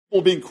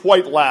being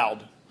quite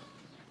loud.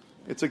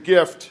 It's a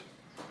gift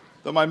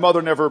that my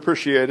mother never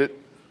appreciated.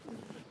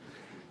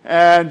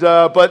 And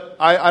but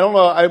I don't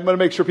know. I'm going to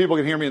make sure people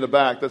can hear me in the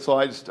back. That's all.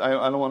 I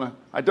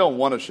don't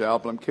want to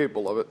shout, but I'm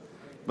capable of it.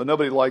 But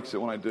nobody likes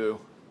it when I do.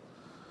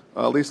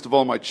 Least of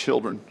all my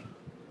children.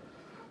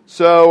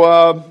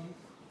 So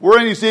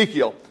we're in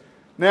Ezekiel.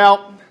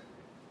 Now,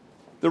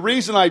 the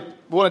reason I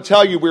want to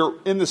tell you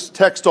we're in this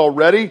text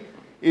already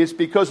is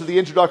because of the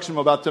introduction I'm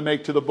about to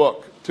make to the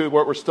book, to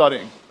what we're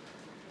studying.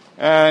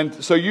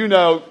 And so you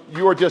know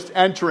you are just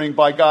entering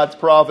by God's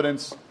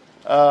providence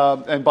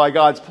and by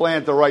God's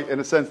plan in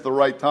a sense, the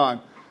right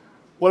time.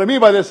 What I mean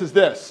by this is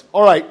this.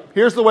 All right,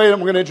 here's the way that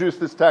we're going to introduce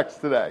this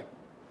text today.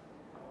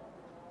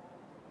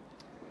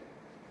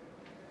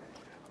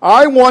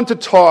 I want to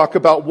talk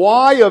about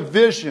why a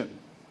vision,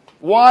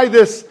 why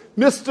this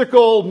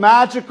mystical,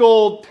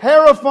 magical,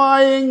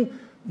 terrifying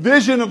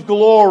vision of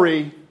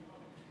glory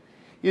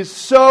is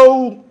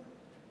so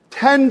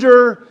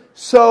tender,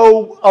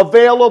 so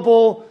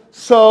available,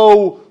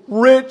 so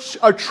rich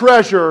a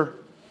treasure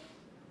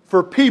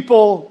for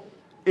people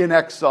in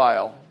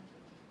exile.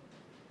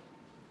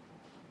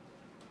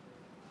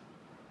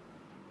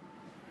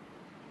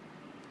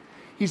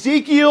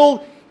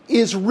 Ezekiel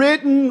is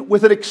written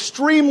with an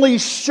extremely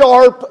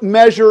sharp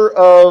measure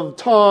of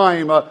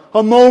time,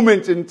 a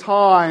moment in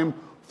time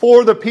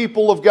for the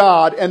people of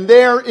God, and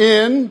they're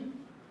in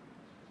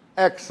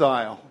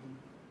exile.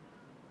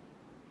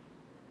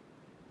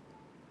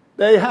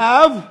 They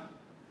have,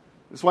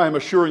 that's why I'm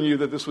assuring you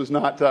that this was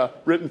not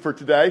written for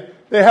today,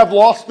 they have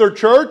lost their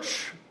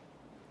church,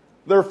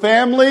 their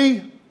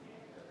family,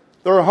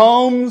 their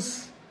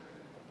homes,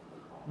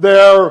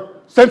 their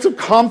sense of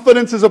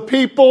confidence as a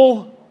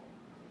people.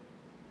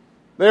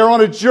 They are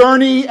on a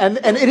journey, and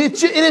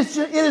it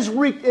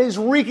is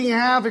wreaking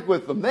havoc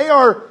with them. They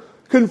are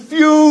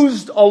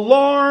confused,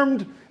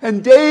 alarmed,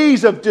 and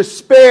days of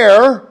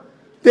despair,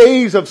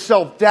 days of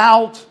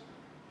self-doubt,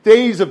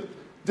 days of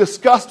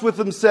disgust with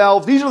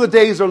themselves. These are the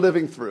days they're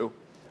living through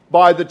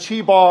by the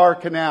Chebar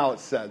Canal,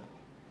 it's said.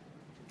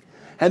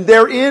 And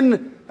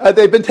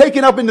they've been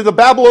taken up into the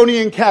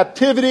Babylonian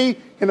captivity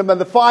in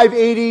the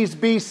 580s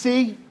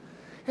BC,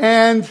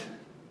 and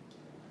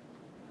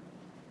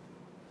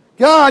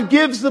God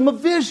gives them a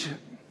vision.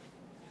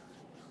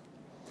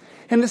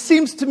 And it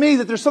seems to me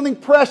that there's something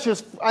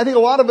precious. I think a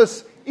lot of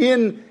us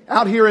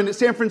out here in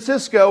San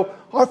Francisco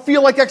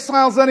feel like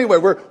exiles anyway.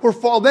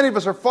 Many of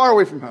us are far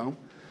away from home.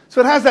 So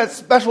it has that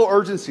special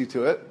urgency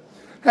to it.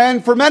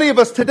 And for many of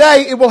us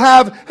today, it will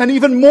have an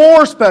even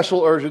more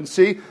special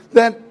urgency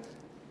that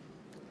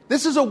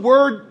this is a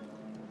word,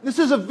 this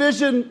is a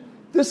vision,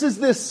 this is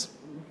this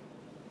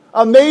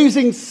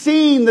amazing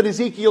scene that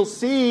Ezekiel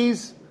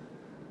sees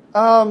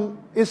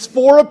is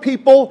for a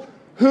people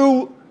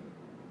who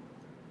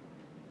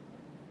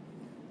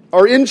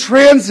are in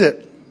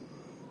transit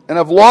and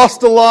have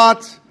lost a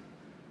lot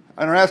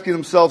and are asking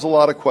themselves a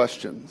lot of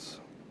questions.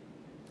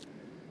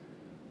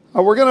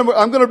 I'm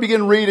going to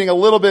begin reading a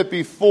little bit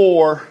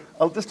before,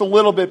 just a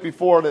little bit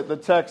before the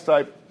text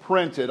I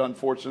printed,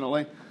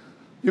 unfortunately.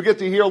 You'll get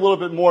to hear a little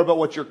bit more about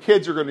what your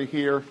kids are going to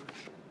hear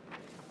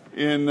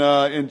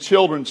in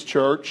children's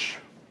church.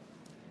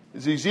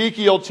 It's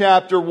Ezekiel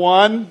chapter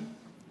 1.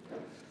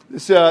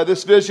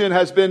 This vision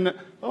has been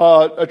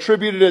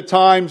attributed at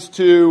times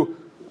to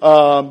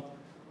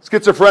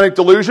schizophrenic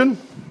delusion.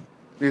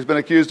 He's been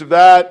accused of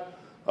that.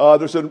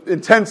 There's an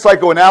intense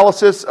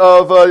psychoanalysis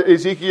of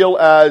Ezekiel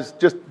as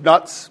just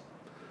nuts.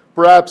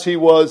 Perhaps he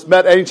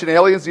met ancient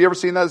aliens. Have you ever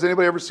seen that? Has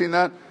anybody ever seen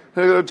that?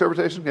 Any good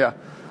interpretation? Yeah.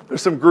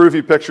 There's some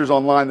groovy pictures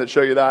online that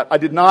show you that. I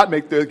did not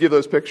give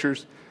those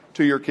pictures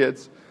to your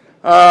kids.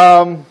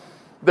 Anyway,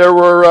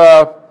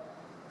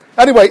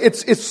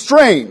 it's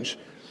strange.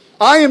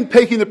 I am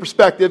taking the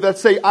perspective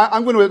that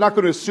I'm not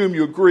going to assume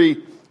you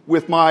agree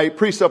with my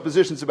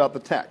presuppositions about the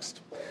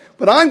text.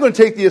 But I'm going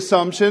to take the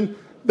assumption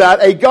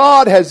that a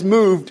God has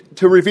moved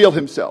to reveal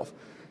himself.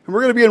 And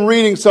we're going to begin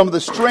reading some of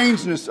the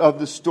strangeness of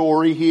the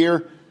story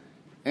here,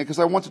 because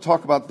I want to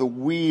talk about the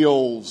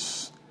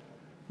wheels.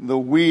 The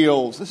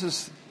wheels. This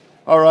is,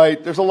 all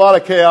right, there's a lot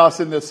of chaos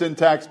in the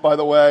syntax, by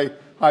the way.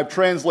 I've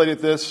translated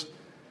this.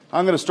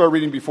 I'm going to start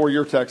reading before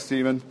your text,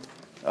 Stephen.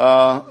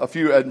 A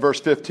few at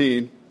verse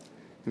 15.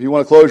 If you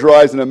want to close your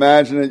eyes and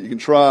imagine it, you can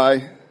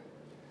try.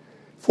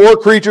 4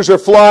 creatures are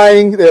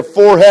flying. They have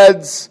 4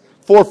 heads,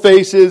 4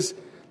 faces,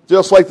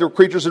 just like the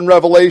creatures in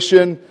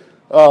Revelation.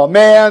 A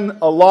man,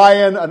 a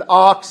lion, an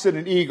ox, and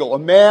an eagle. A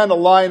man, a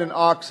lion, an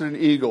ox, and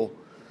an eagle.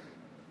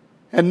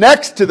 And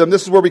next to them,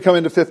 this is where we come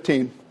into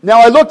 15.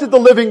 Now I looked at the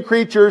living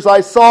creatures.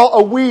 I saw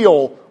a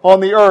wheel on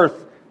the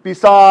earth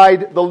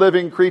beside the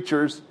living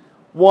creatures,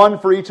 one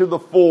for each of the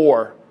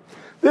 4.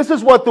 This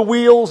is what the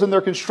wheels and their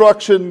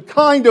construction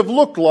kind of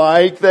look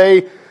like.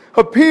 They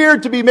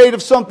appeared to be made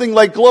of something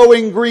like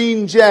glowing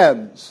green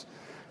gems.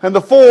 And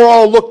the 4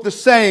 all looked the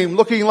same,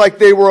 looking like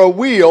they were a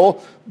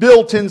wheel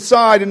built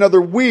inside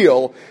another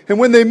wheel. And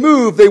when they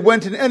moved, they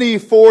went in any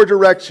 4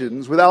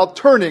 directions without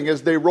turning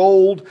as they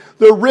rolled.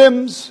 Their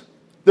rims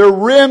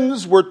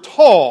were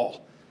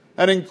tall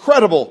and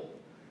incredible.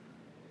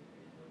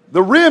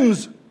 The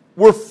rims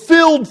were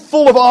filled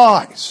full of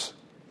eyes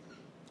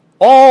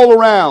all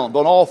around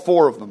on all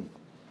four of them.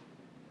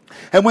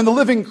 And when the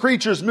living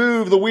creatures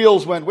moved, the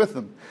wheels went with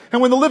them.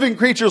 And when the living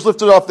creatures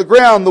lifted off the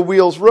ground, the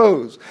wheels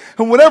rose.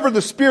 And whenever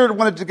the Spirit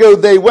wanted to go,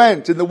 they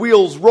went, and the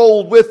wheels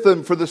rolled with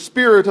them, for the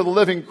spirit of the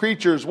living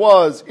creatures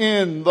was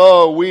in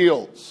the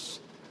wheels.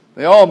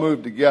 They all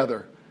moved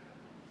together.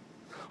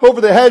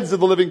 Over the heads of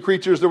the living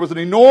creatures, there was an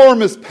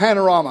enormous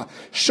panorama,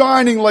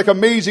 shining like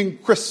amazing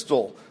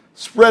crystal,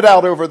 spread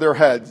out over their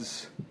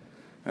heads.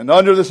 And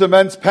under this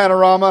immense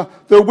panorama,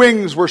 their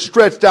wings were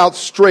stretched out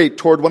straight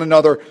toward one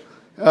another.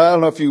 I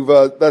don't know if you've,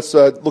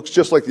 looks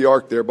just like the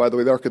Ark there, by the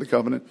way, the Ark of the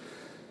Covenant.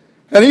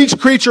 And each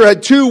creature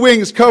had two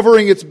wings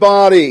covering its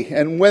body.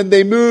 And when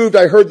they moved,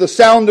 I heard the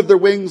sound of their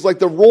wings like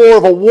the roar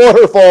of a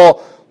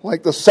waterfall,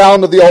 like the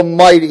sound of the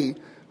Almighty,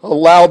 a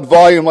loud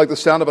volume like the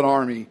sound of an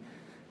army.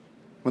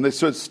 When they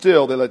stood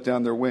still, they let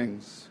down their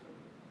wings.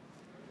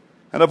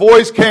 And a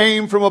voice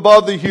came from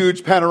above the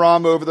huge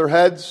panorama over their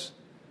heads.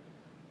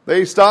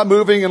 They stopped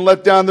moving and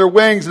let down their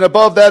wings, and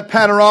above that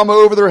panorama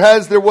over their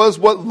heads there was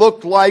what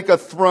looked like a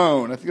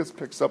throne. I think this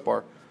picks up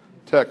our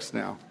text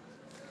now.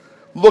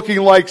 Looking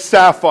like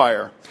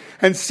sapphire.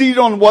 And seated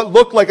on what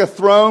looked like a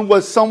throne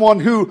was someone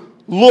who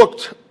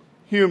looked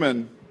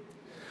human.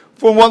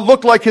 From what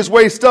looked like his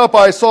waist up,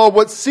 I saw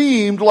what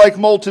seemed like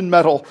molten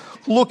metal,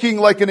 looking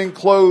like an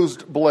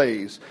enclosed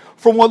blaze.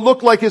 From what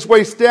looked like his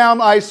waist down,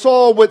 I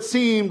saw what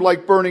seemed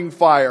like burning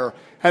fire,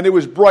 and it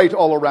was bright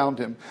all around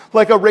him,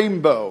 like a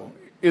rainbow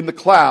in the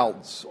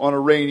clouds on a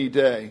rainy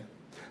day.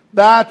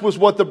 That was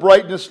what the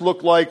brightness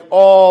looked like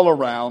all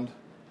around.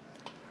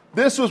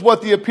 This was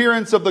what the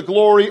appearance of the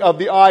glory of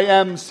the I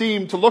Am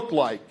seemed to look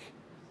like.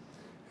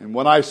 And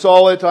when I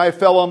saw it, I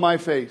fell on my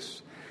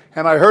face,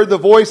 and I heard the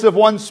voice of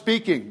one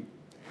speaking.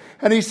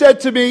 And he said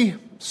to me,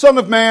 Son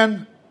of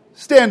man,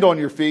 stand on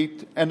your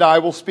feet, and I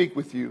will speak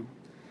with you.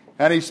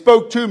 And he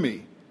spoke to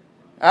me.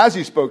 As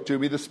he spoke to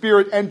me, the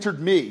Spirit entered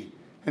me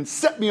and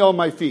set me on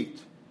my feet.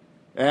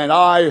 And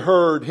I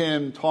heard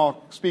him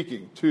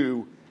speaking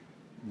to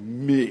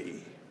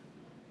me.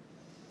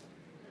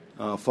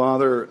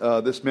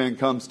 Father, this man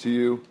comes to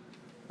you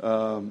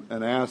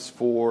and asks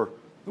for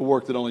the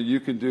work that only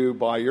you can do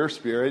by your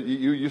Spirit.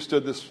 You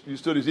stood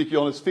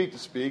Ezekiel on his feet to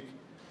speak,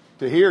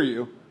 to hear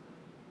you,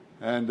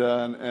 and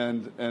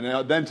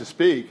then to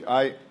speak.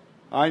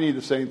 I need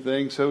the same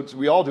thing. So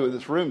we all do in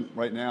this room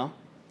right now.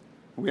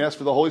 We ask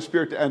for the Holy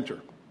Spirit to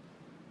enter,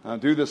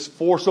 do this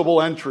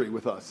forcible entry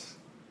with us.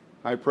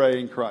 I pray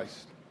in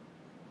Christ.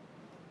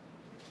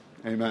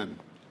 Amen.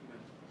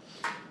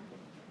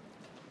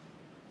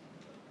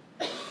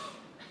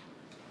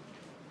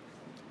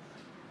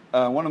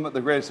 One of the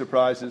greatest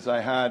surprises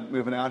I had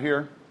moving out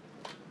here,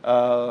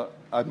 I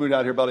moved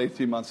out here about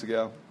 18 months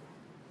ago.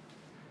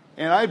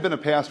 And I had been a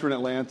pastor in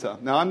Atlanta.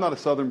 Now, I'm not a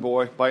Southern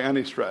boy by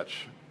any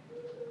stretch.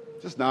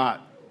 Just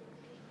not.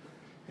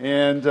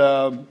 And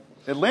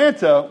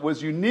Atlanta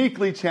was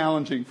uniquely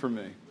challenging for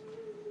me,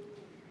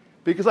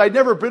 because I'd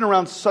never been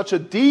around such a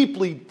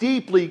deeply,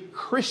 deeply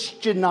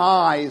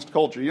Christianized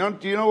culture.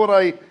 Do you know what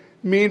I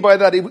mean by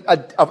that?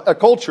 A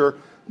culture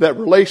that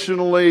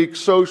relationally,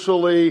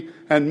 socially,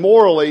 and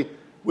morally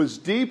was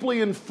deeply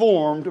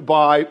informed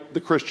by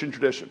the Christian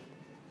tradition.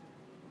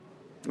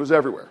 It was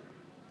everywhere.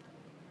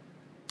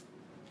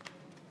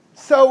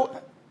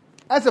 So,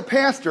 as a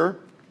pastor,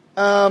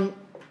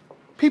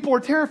 people were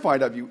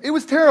terrified of you. It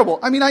was terrible.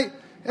 I mean,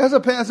 as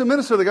a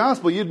minister of the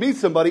gospel, you'd meet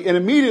somebody, and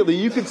immediately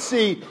you could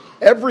see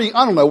every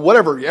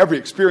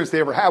experience they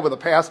ever had with a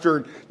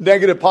pastor,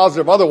 negative,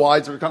 positive,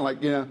 otherwise, they're kind of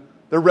like,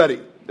 they're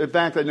ready. In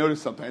fact, I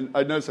noticed something.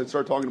 I'd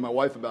started talking to my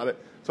wife about it,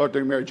 started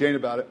talking to Mary Jane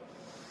about it.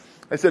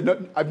 I said,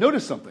 no, I've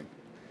noticed something.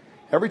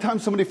 Every time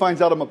somebody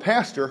finds out I'm a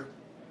pastor,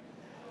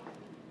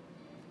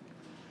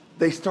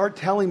 they start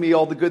telling me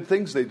all the good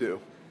things they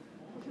do.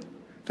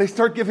 They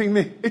start giving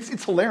me,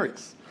 it's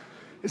hilarious.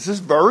 This is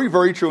very,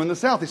 very true in the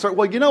South. They start, I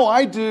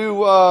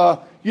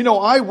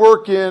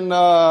work in,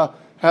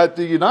 at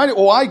the United,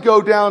 I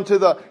go down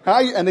to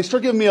and they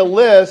start giving me a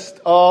list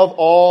of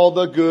all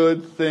the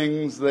good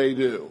things they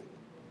do.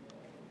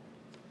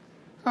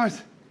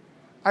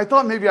 I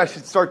thought maybe I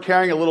should start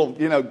carrying a little,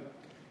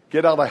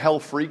 get out of hell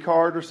free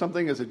card or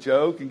something as a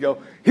joke and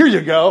go, here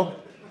you go.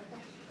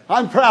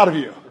 I'm proud of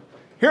you.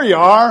 Here you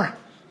are.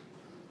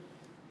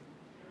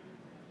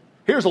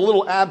 Here's a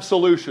little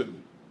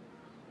absolution.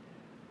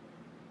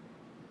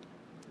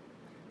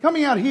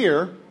 Coming out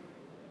here,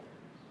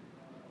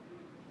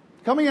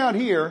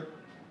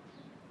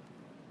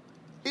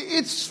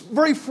 it's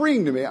very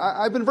freeing to me.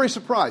 I've been very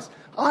surprised.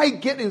 I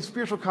get in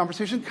spiritual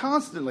conversation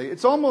constantly.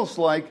 It's almost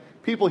like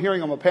people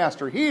hearing I'm a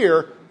pastor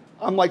here,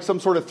 I'm like some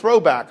sort of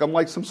throwback. I'm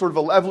like some sort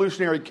of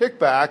evolutionary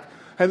kickback.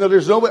 And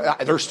there's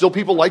still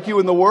people like you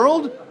in the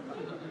world?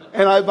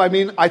 And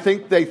I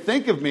think they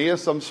think of me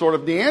as some sort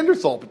of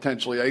Neanderthal,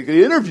 potentially. They could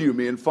interview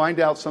me and find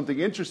out something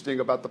interesting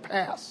about the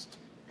past.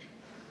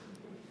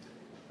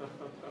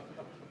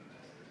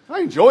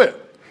 I enjoy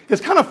it.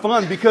 it's kind of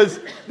fun because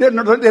they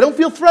don't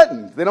feel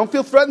threatened. They don't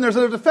feel threatened. There's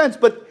no defense.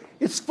 But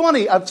it's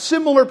funny. A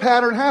similar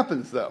pattern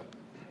happens, though.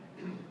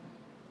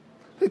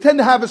 They tend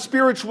to have a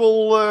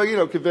spiritual,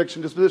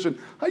 conviction, disposition.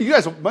 You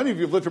guys, many of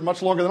you have lived here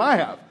much longer than I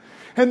have.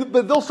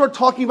 But they'll start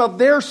talking about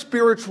their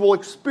spiritual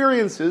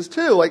experiences,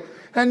 too.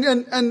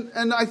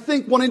 And I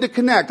think wanting to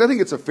connect. I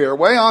think it's a fair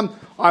way.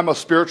 I'm a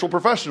spiritual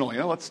professional.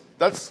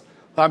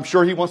 I'm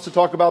sure he wants to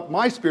talk about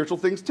my spiritual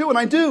things too, and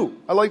I do.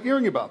 I like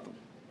hearing about them.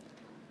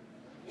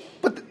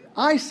 But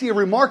I see a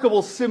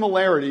remarkable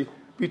similarity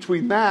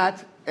between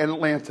that and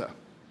Atlanta.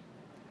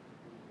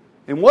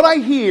 And what I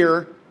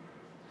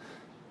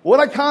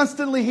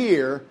constantly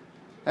hear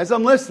as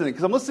I'm listening,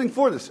 because I'm listening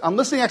for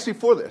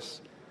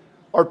this,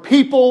 are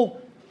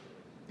people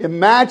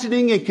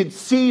imagining and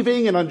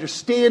conceiving and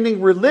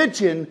understanding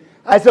religion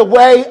as a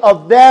way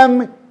of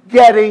them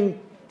getting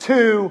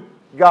to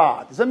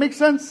God. Does that make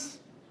sense?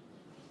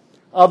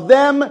 Of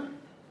them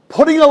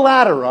putting a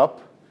ladder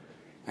up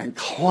and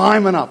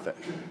climbing up it.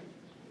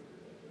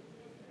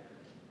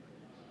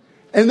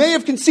 And they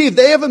have conceived,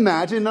 they have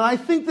imagined, and I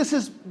think this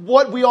is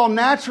what we all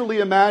naturally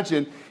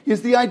imagine,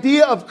 is the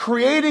idea of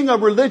creating a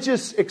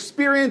religious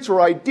experience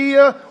or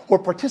idea or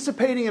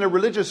participating in a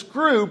religious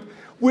group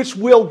which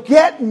will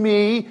get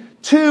me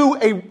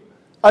to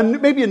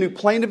maybe a new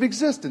plane of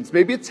existence.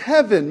 Maybe it's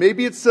heaven.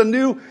 Maybe it's a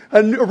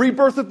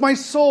rebirth of my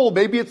soul.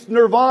 Maybe it's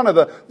nirvana,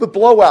 the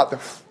blowout.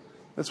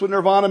 That's what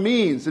nirvana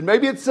means. And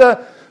maybe it's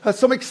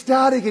some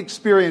ecstatic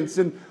experience,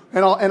 and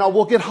I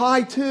will get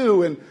high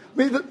too. And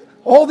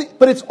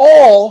but it's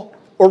all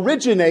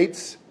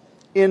originates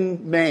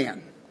in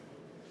man,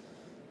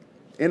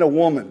 in a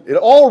woman. It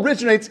all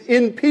originates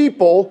in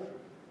people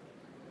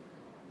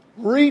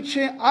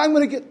reaching.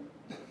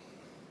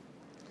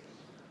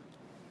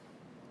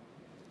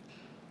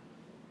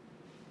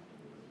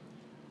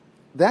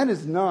 That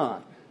is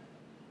not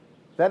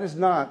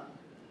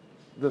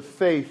the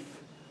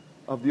faith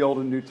of the Old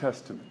and New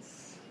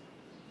Testaments.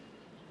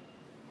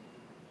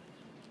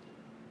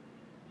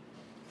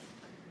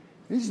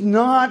 It is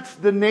not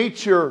the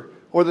nature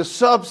or the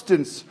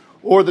substance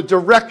or the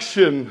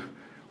direction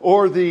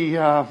or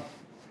the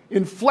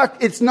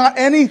it's not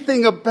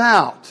anything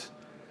about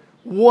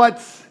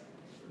what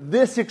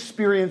this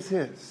experience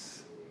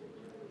is.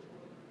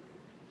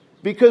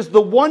 Because the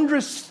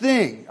wondrous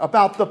thing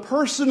about the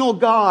personal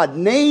God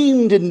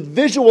named and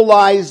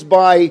visualized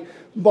by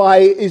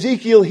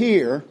Ezekiel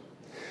here,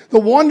 the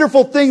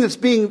wonderful thing is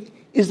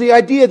the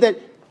idea that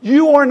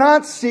you are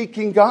not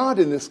seeking God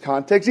in this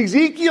context.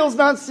 Ezekiel's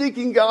not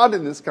seeking God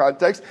in this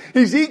context.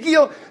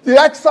 Ezekiel, the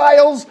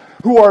exiles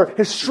who are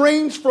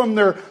estranged from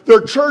their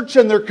church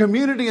and their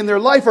community and their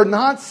life are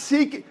not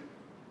seeking.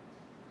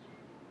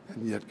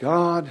 And yet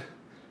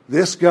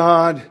this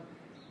God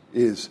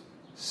is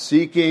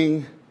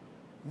seeking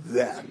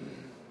them.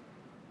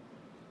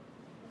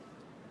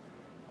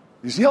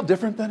 You see how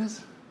different that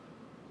is?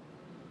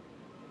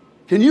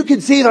 Can you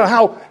conceive of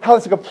how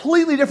it's a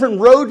completely different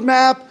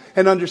roadmap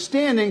and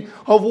understanding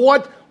of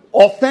what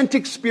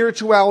authentic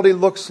spirituality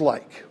looks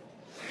like?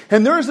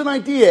 And there is an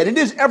idea, and it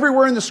is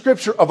everywhere in the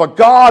Scripture, of a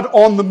God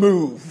on the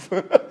move.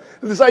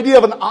 This idea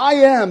of an I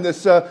am,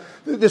 this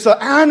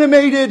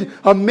animated,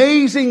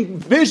 amazing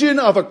vision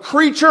of a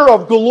creature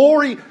of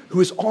glory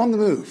who is on the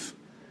move.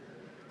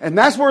 And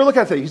that's what we're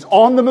looking at today. He's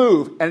on the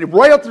move. And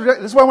right up to this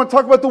is why I want to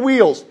talk about the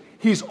wheels.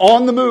 He's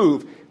on the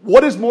move.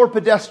 What is more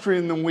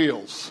pedestrian than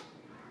wheels?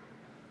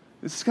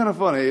 This is kind of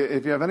funny.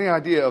 If you have any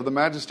idea of the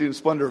majesty and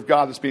splendor of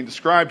God that's being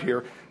described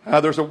here,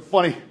 there's a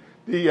funny,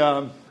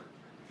 the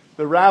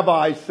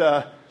rabbis,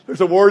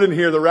 there's a word in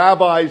here, the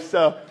rabbis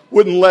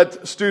wouldn't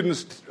let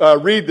students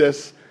read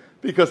this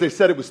because they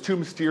said it was too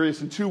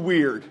mysterious and too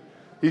weird.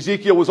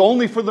 Ezekiel was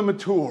only for the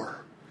mature.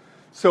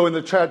 So in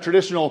the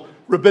traditional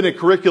rabbinic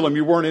curriculum,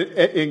 you weren't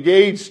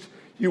engaged,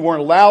 you weren't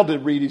allowed to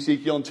read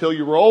Ezekiel until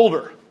you were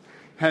older.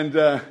 And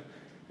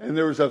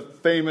there was a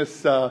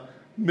famous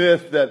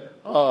myth that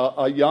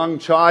a young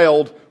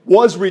child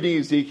was reading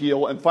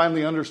Ezekiel and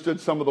finally understood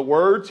some of the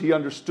words. He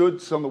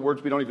understood some of the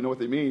words. We don't even know what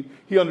they mean.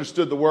 He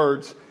understood the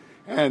words,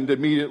 and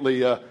immediately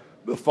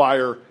the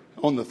fire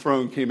on the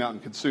throne came out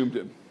and consumed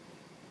him.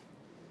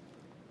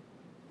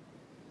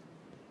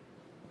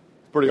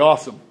 Pretty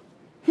awesome.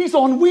 He's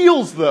on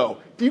wheels, though.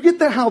 Do you get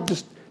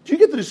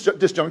the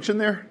disjunction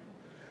there?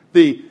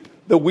 The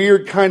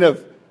weird kind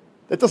of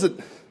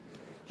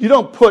you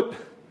don't put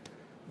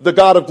the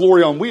God of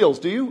glory on wheels,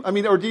 do you? I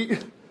mean, or do you?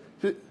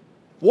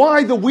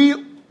 Why the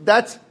wheel?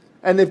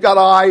 And they've got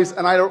eyes,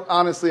 and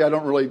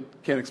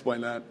can't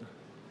explain that.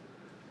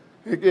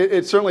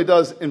 It certainly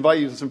does invite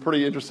you to some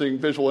pretty interesting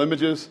visual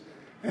images.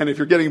 And if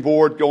you're getting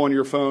bored, go on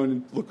your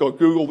phone and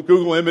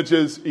Google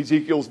Images,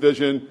 Ezekiel's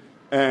vision,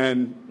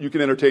 and you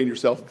can entertain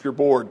yourself if you're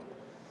bored.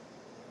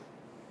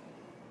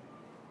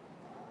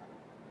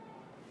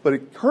 But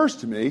it occurs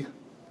to me,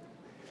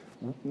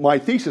 my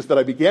thesis that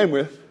I began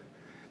with,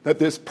 that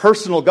this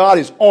personal God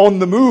is on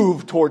the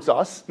move towards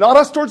us, not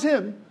us towards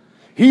him.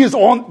 He is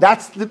on,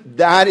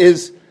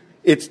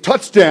 it's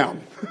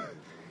touchdown.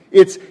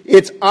 We know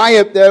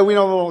a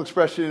little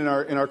expression in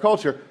our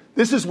culture,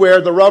 This is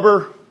where the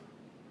rubber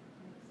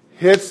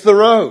hits the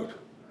road.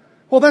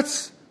 Well,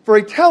 that's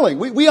very telling.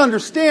 We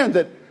understand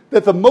that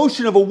the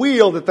motion of a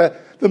wheel, that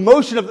the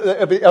motion of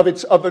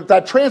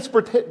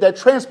that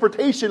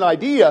transportation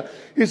idea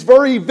is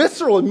very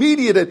visceral,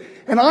 immediate,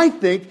 and I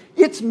think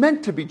it's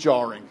meant to be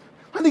jarring.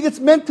 I think it's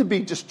meant to be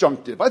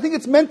disjunctive. I think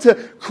it's meant to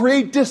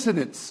create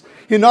dissonance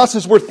in us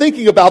as we're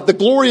thinking about the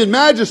glory and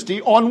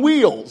majesty on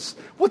wheels.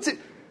 What's it?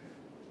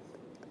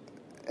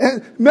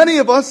 And many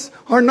of us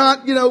are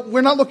not,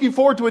 we're not looking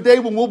forward to a day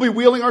when we'll be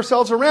wheeling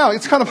ourselves around.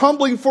 It's kind of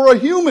humbling for a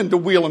human to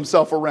wheel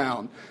himself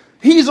around.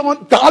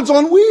 God's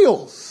on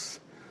wheels.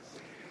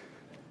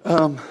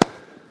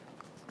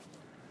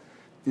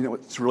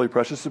 What's really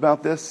precious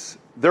about this?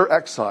 They're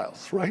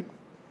exiles, right?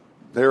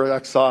 They're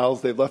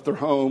exiles. They've left their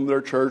home,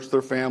 their church,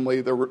 their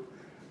family. They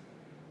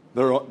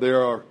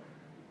are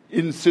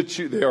in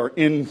situ. They are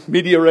in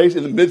media res,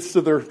 in the midst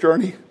of their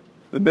journey, in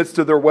the midst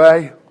of their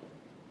way.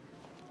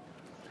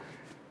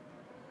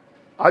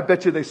 I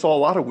bet you they saw a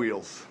lot of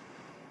wheels,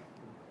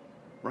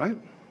 right?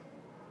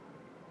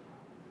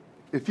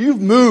 If you've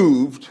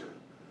moved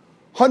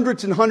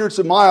hundreds and hundreds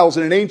of miles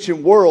in an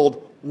ancient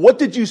world, what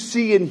did you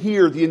see and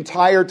hear the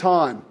entire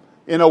time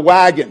in a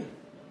wagon?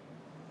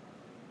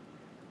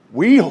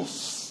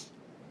 Wheels.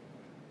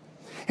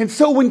 And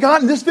so when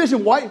God, in this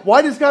vision,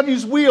 why does God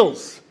use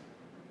wheels?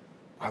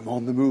 I'm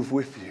on the move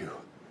with you.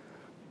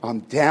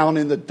 I'm down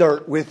in the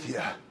dirt with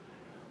you.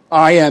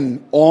 I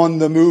am on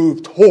the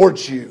move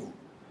towards you.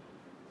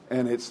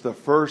 And it's the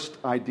first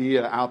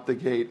idea out the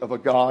gate of a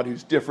God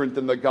who's different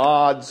than the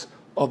gods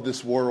of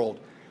this world.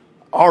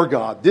 Our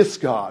God, this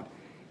God,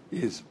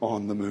 is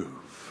on the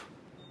move.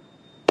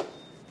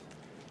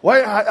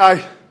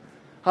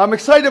 I'm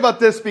excited about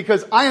this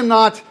because I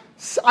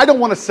don't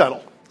want to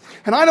settle.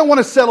 And I don't want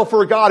to settle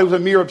for a God who's a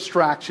mere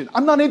abstraction.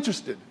 I'm not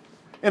interested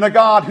in a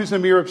God who's a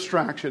mere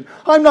abstraction.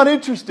 I'm not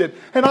interested,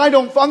 and I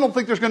don't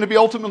think there's going to be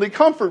ultimately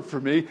comfort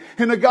for me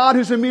in a God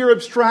who's a mere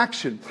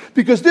abstraction.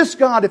 Because this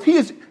God, if he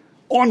is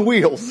on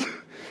wheels,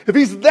 if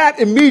he's that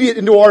immediate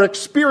into our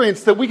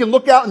experience that we can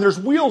look out and there's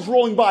wheels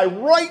rolling by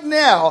right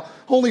now,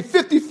 only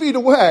 50 feet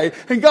away,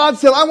 and God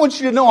said, I want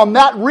you to know I'm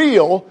that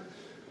real,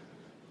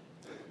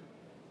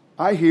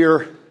 I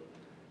hear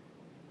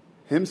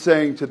him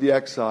saying to the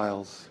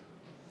exiles,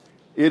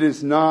 it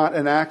is not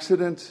an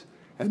accident,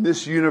 and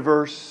this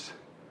universe,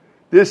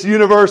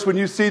 when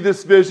you see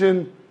this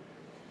vision,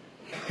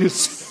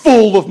 is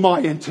full of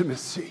my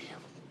intimacy.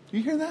 Do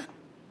you hear that?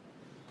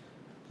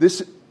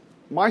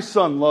 My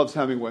son loves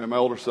Hemingway, my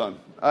older son.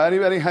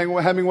 Any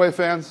Hemingway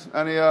fans?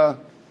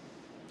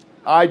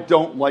 I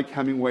don't like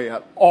Hemingway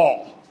at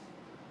all.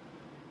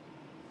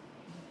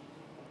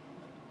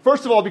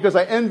 First of all, because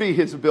I envy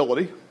his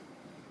ability.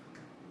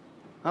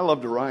 I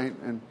love to write,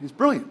 and he's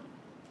brilliant.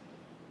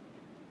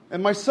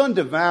 And my son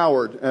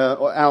devoured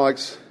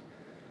Alex.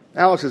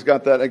 Alex has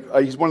got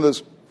that. He's one of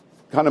those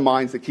kind of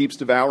minds that keeps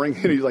devouring,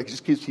 and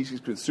he's keeps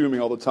consuming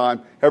all the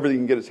time, everything he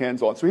can get his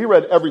hands on. So he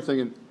read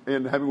everything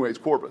in Hemingway's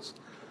corpus.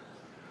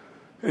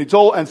 And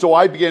so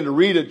I began to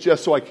read it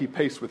just so I keep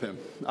pace with him.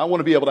 I want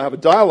to be able to have a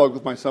dialogue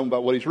with my son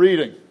about what he's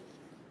reading.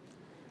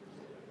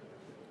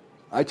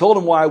 I told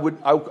him why I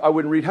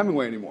wouldn't read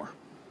Hemingway anymore.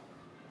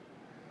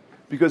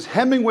 Because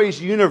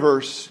Hemingway's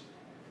universe,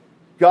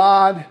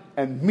 God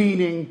and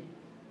meaning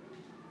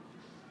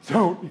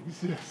don't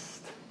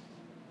exist.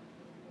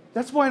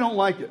 That's why I don't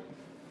like it.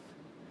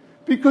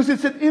 Because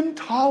it's an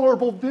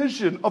intolerable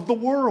vision of the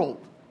world.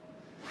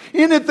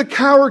 In it, the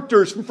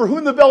characters for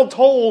whom the bell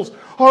tolls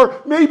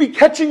are maybe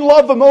catching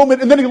love a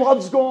moment, and then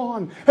love's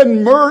gone.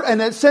 And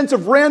that sense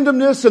of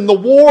randomness and the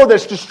war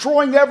that's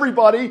destroying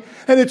everybody.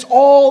 And it's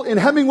all, in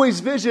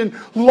Hemingway's vision,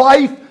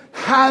 life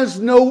has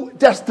no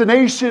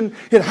destination.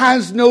 It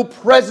has no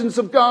presence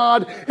of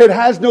God. It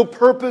has no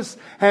purpose.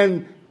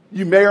 And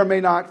you may or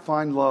may not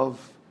find love.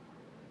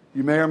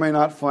 You may or may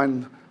not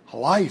find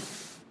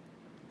life.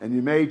 And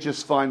you may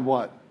just find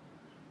what?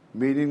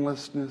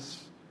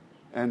 Meaninglessness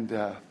and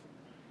death.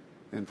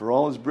 And for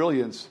all his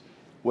brilliance,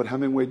 what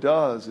Hemingway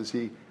does is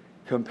he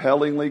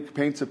compellingly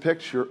paints a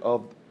picture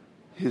of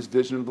his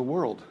vision of the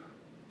world.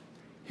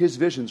 His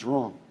vision's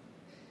wrong.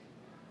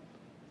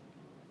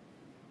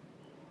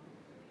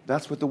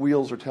 That's what the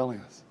wheels are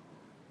telling us.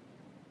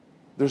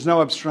 There's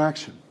no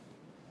abstraction.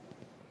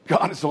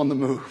 God is on the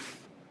move.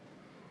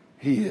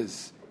 He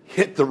has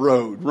hit the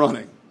road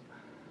running.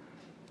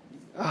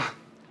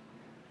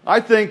 I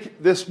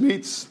think this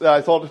meets,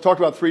 I talked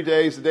about 3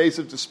 days, the days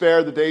of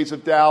despair, the days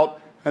of doubt,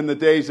 and the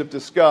days of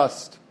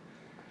disgust.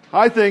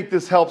 I think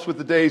this helps with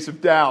the days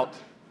of doubt.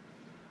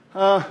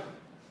 And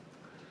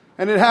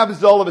it happens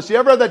to all of us. You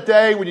ever have that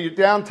day when you're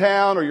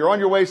downtown or you're on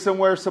your way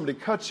somewhere, somebody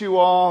cuts you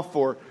off,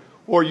 or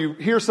you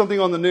hear something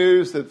on the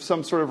news that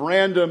some sort of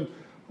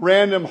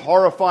random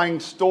horrifying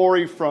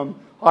story from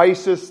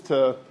ISIS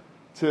to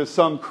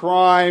some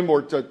crime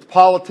or to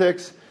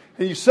politics,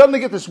 and you suddenly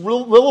get this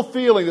little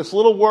feeling, this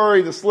little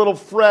worry, this little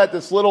fret,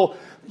 this little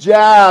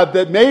jab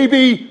that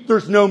maybe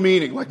there's no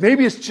meaning. Like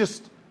maybe it's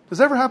just, does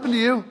that ever happen to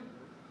you?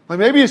 Like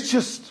maybe it's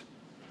just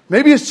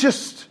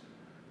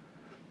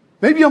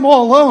maybe I'm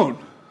all alone.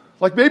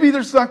 Like maybe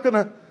there's not going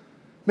to,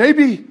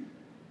 maybe,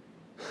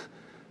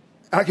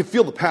 I can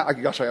feel the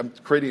panic. Gosh, I'm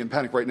creating a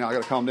panic right now. I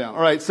got to calm down.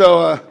 All right,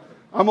 so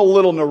I'm a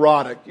little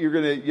neurotic. You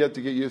have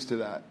to get used to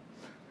that.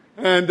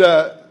 And,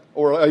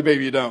 or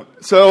maybe you don't.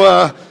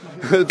 So,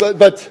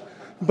 but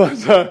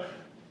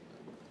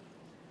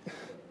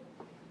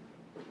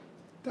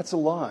that's a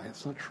lie.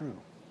 It's not true.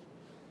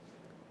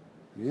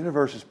 The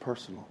universe is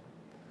personal.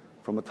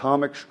 From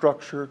atomic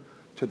structure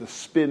to the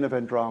spin of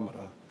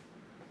Andromeda,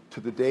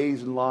 to the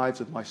days and lives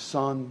of my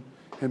son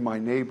and my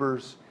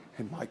neighbors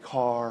and my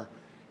car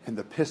and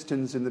the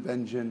pistons in the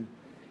engine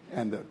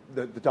and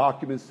the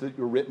documents that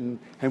were written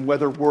and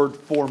whether word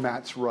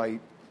format's right.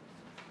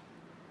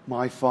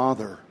 My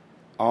Father,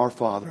 our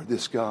Father,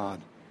 this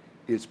God,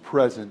 is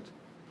present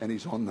and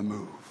he's on the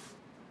move.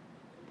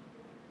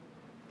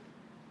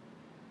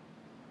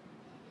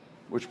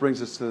 Which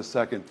brings us to the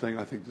second thing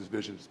I think this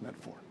vision is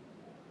meant for.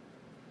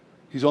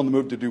 He's on the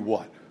move to do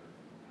what?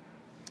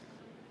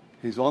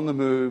 He's on the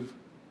move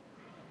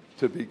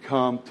to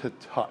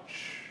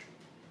touch.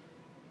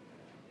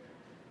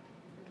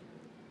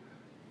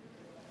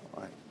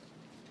 All right.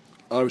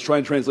 I was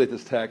trying to translate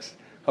this text.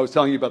 I was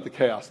telling you about the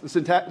chaos. The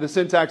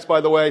syntax,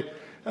 by the way,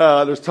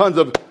 there's tons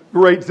of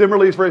great,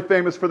 Zimmerli is very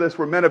famous for this,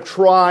 where men have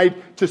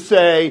tried to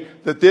say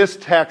that this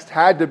text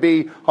had to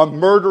be a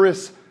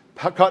murderous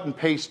cut and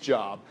paste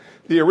job.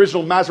 The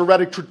original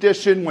Masoretic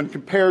tradition, when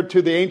compared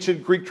to the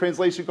ancient Greek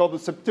translation called the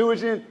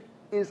Septuagint,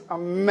 is a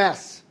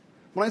mess.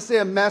 When I say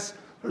a mess,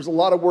 there's a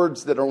lot of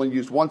words that are only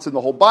used once in the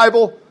whole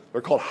Bible.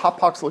 They're called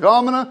hapax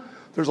legomena.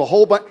 There's a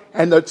whole bunch,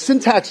 and the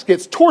syntax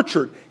gets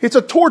tortured. It's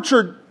a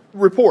tortured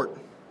report.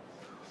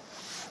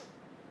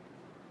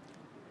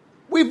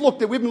 We've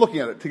been looking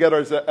at it together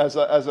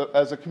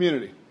as a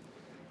community.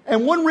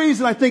 And one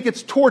reason I think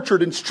it's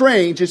tortured and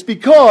strange is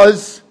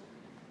because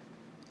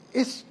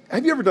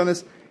have you ever done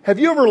this? Have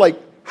you ever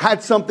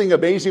had something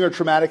amazing or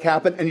traumatic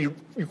happen and you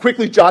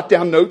quickly jot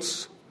down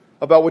notes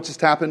about what just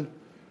happened?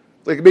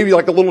 Maybe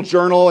like a little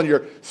journal and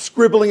you're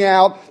scribbling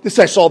out,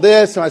 I saw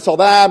this and I saw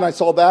that and I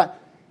saw that.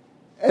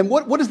 And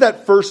what does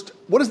that first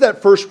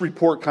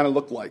report kind of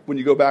look like when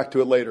you go back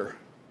to it later?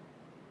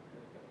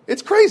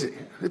 It's crazy.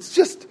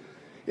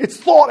 It's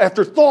thought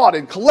after thought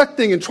and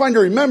collecting and trying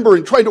to remember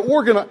and trying to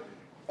organize.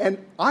 And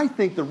I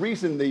think the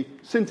reason the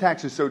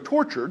syntax is so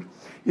tortured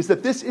is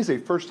that this is a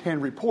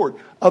first-hand report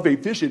of a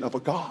vision of a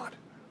God,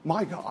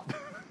 my God,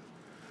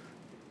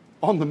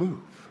 on the move.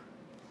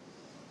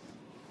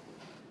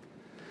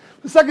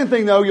 The second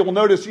thing, though, you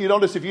notice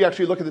if you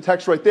actually look at the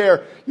text right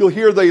there, you'll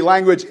hear the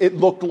language, it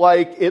looked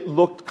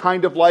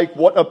kind of like,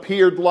 what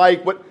appeared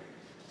like.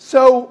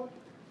 So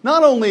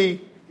not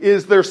only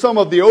is there some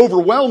of the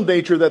overwhelmed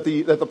nature that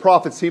the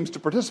prophet seems to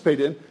participate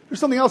in, there's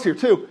something else here,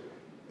 too.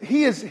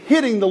 He is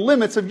hitting the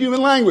limits of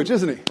human language,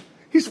 isn't he?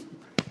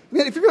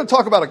 If you're going to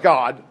talk about a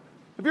God,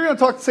 if you're going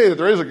to say that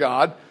there is a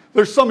God,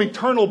 there's some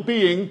eternal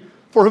being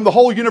for whom the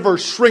whole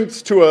universe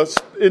shrinks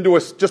into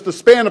just the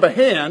span of a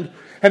hand,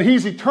 and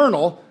he's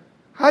eternal.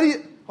 All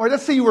right,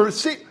 let's say you were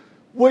to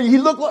well, he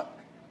looked like,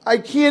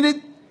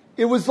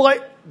 it was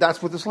like,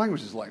 that's what this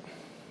language is like.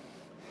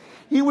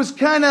 He was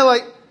kind of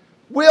like,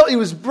 he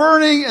was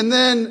burning and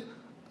then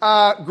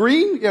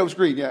green? Yeah, it was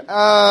green, yeah.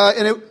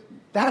 You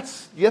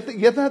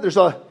get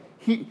that?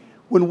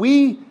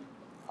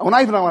 When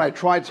I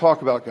try to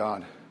talk about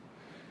God,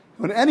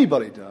 when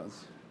anybody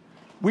does,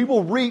 we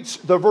will reach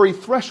the very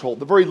threshold,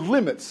 the very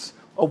limits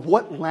of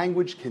what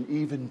language can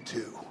even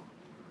do.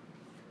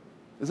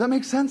 Does that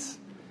make sense?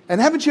 And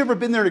haven't you ever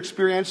been there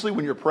experientially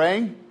when you're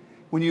praying?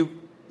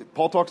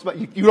 Paul talks about,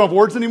 you don't have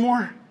words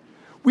anymore?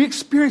 We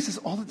experience this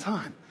all the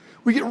time.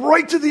 We get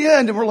right to the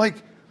end and we're like,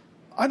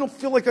 I don't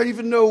feel like I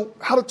even know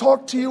how to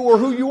talk to you or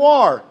who you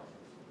are.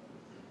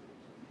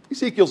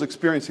 Ezekiel's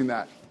experiencing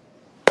that.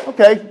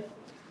 Okay.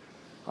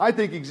 I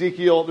think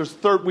Ezekiel,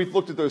 we've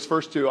looked at those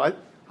first two. I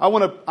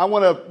want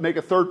to make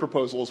a third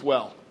proposal as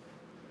well.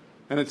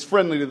 And it's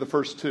friendly to the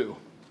first two.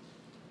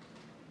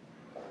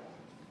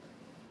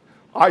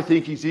 I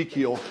think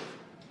Ezekiel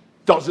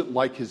doesn't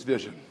like his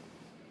vision.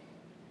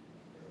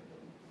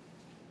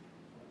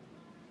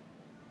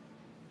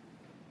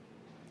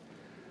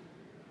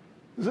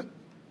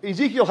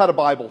 Ezekiel had a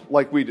Bible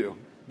like we do,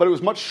 but it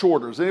was much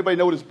shorter. Does anybody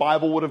know what his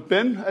Bible would have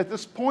been at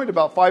this point,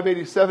 about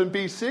 587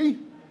 BC?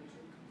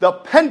 The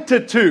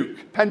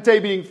Pentateuch.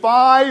 Pente being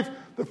 5,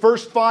 the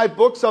first 5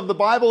 books of the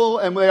Bible,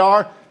 and they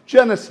are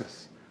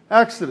Genesis,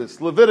 Exodus,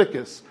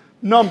 Leviticus,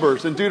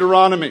 Numbers, and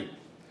Deuteronomy.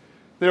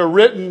 They were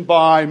written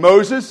by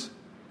Moses,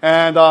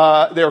 and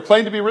they were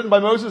claimed to be written by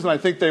Moses, and I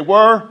think they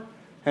were.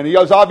 And he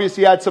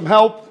obviously had some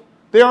help.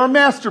 They are a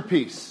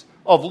masterpiece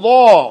of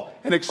law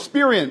and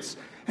experience,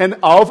 and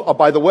of,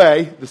 by the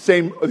way,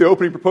 the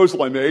opening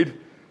proposal I made,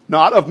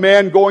 not of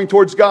man going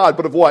towards God,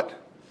 but of what?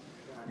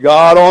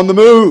 God on the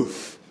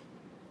move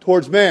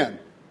towards man.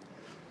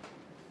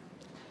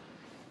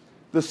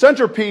 The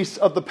centerpiece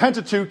of the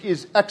Pentateuch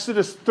is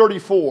Exodus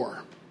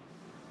 34.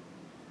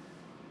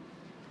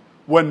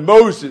 When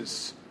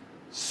Moses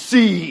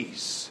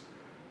sees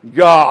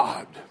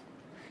God.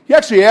 He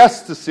actually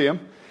asks to see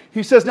him.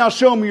 He says, now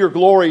show me your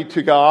glory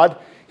to God.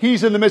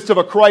 He's in the midst of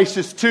a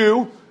crisis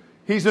too.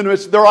 He's in the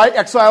midst, they're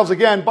exiles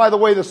again. By the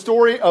way, the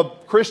story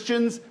of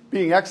Christians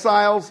being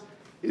exiles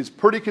is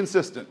pretty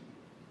consistent,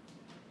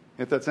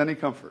 if that's any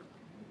comfort.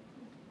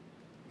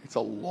 It's a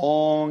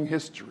long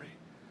history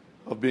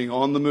of being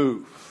on the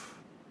move.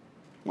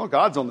 Well,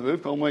 God's on the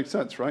move. It all makes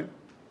sense, right?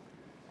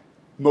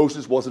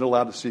 Moses wasn't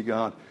allowed to see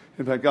God.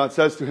 In fact, God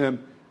says to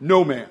him,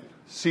 no man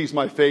sees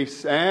my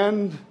face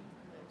and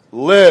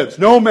lives.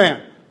 No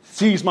man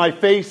sees my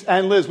face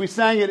and lives. We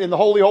sang it in the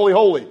Holy, Holy,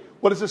 Holy.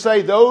 What does it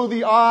say? Though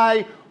the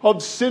eye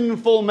of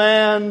sinful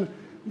man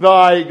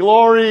thy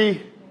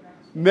glory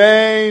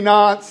may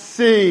not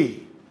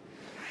see.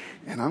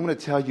 And I'm going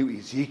to tell you,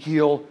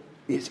 Ezekiel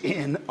is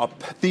in a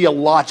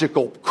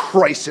theological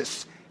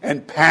crisis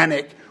and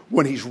panic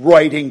when he's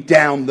writing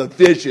down the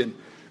vision,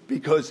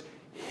 because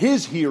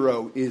his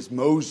hero is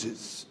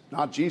Moses,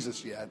 not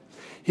Jesus yet.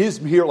 His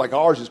hero, like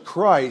ours, is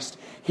Christ.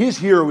 His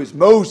hero is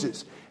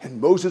Moses. And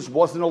Moses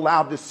wasn't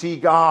allowed to see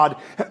God.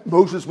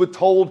 Moses was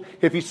told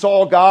if he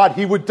saw God,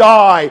 he would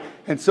die.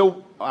 And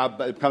so,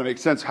 it kind of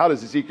makes sense. How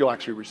does Ezekiel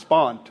actually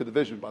respond to the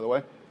vision, by the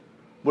way?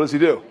 What does he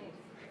do?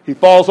 He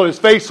falls on his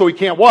face so he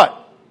can't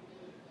what?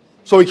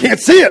 So he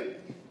can't see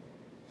it.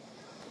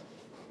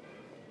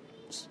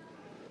 It's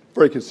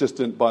very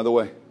consistent, by the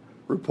way,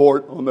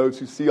 report on those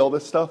who see all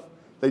this stuff.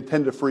 They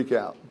tend to freak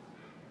out.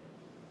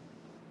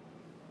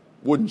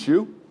 Wouldn't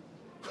you?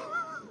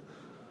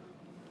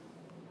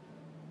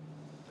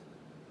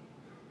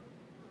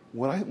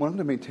 What I'm going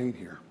to maintain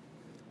here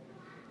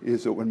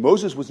is that when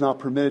Moses was not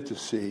permitted to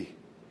see,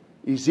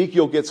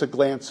 Ezekiel gets a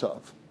glance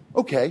of.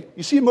 Okay,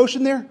 you see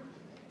emotion there?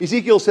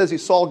 Ezekiel says he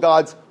saw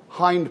God's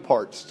hind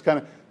parts. It's kind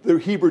of, the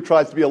Hebrew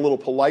tries to be a little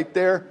polite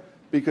there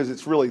because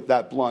it's really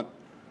that blunt.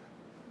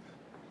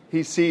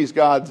 He sees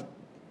God's,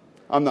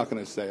 I'm not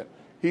going to say it.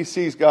 He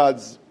sees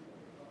God's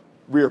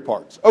rear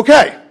parts.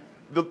 Okay,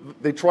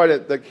 they try to,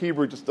 the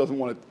Hebrew just doesn't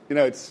want to,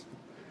 it's,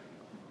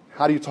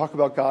 how do you talk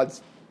about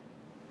God's?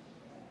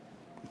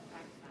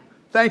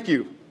 Thank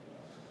you.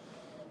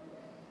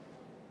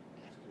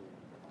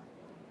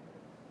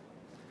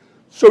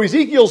 So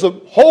Ezekiel's a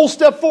whole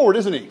step forward,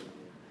 isn't he?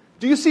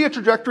 Do you see a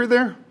trajectory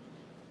there?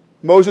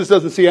 Moses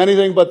doesn't see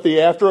anything but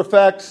the after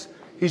effects.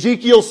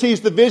 Ezekiel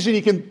sees the vision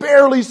he can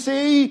barely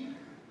see.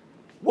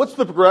 What's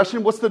the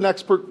progression? What's the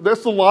next?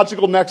 That's the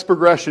logical next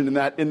progression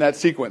in that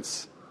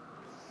sequence.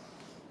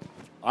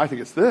 I think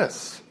it's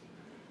this.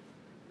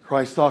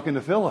 Christ talking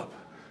to Philip.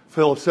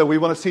 Philip said, we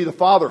want to see the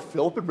Father.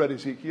 Philip had read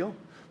Ezekiel.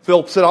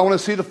 Philip said, I want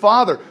to see the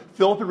Father.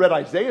 Philip had read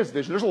Isaiah's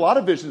vision. There's a lot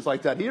of visions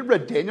like that. He had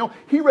read Daniel.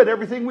 He read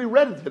everything we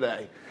read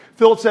today.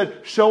 Philip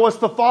said, show us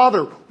the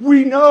Father.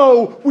 We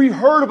know, we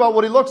heard about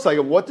what he looks like.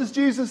 And what does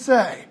Jesus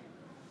say?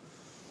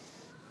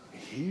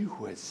 He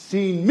who has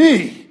seen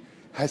me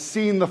has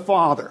seen the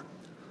Father.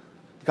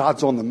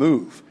 God's on the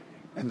move.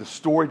 And the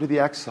story to the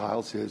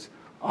exiles is,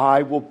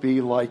 I will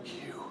be like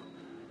you.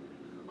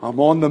 I'm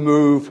on the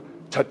move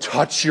to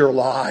touch your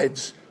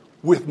lives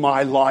with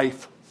my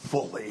life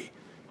fully.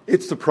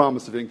 It's the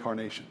promise of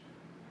incarnation.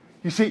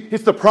 You see,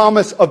 it's the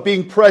promise of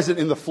being present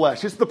in the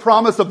flesh. It's the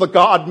promise of the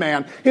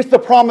God-man. It's the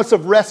promise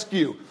of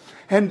rescue.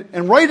 And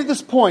right at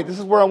this point, this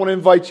is where I want to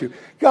invite you.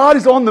 God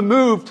is on the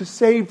move to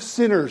save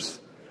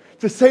sinners,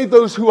 to save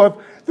those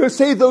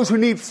who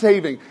need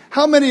saving.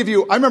 How many of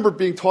you, I remember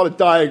being taught a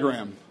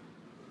diagram.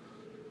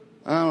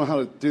 I don't know how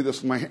to do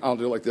this with my hand. I'll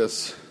do it like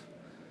this.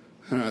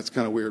 I know, it's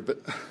kind of weird,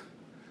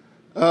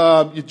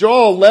 but you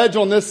draw a ledge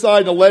on this side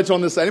and a ledge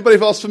on this side. Anybody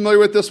else familiar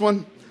with this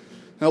one?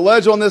 And a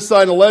ledge on this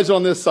side and a ledge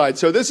on this side.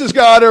 So this is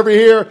God over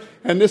here,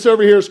 and this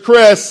over here is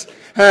Chris.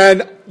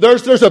 And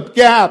there's a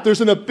gap,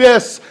 there's an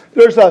abyss,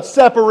 there's a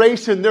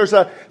separation, there's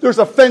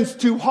a fence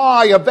too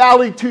high, a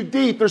valley too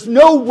deep. There's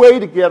no way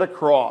to get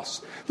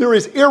across. There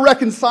is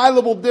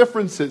irreconcilable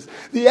differences.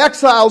 The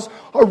exiles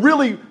are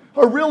really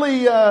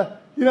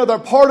they're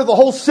part of the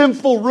whole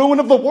sinful ruin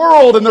of the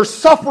world, and they're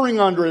suffering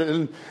under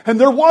it. And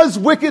there was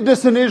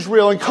wickedness in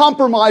Israel, and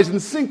compromise,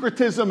 and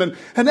syncretism, and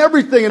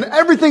everything. And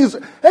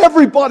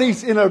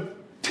everybody's in a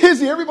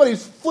tizzy.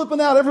 Everybody's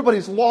flipping out.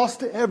 Everybody's lost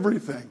to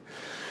everything.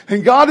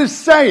 And God is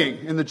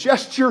saying, in the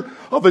gesture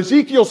of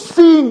Ezekiel,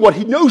 seeing what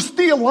he knows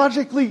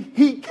theologically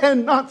he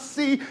cannot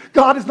see.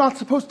 God is not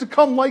supposed to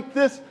come like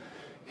this.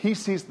 He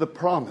sees the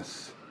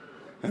promise.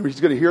 And he's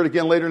going to hear it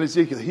again later in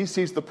Ezekiel. He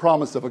sees the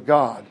promise of a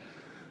God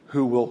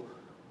who will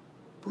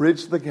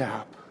bridge the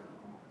gap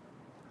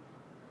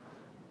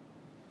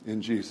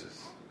in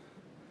Jesus.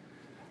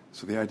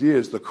 So the idea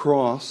is the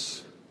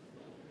cross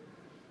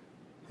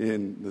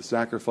in the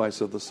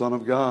sacrifice of the Son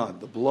of God,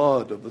 the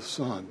blood of the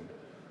Son,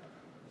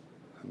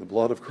 and the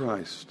blood of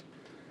Christ,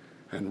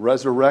 and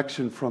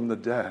resurrection from the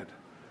dead.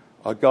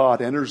 A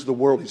God enters the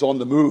world. He's on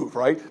the move,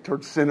 right?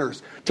 Towards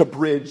sinners, to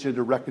bridge and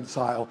to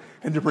reconcile,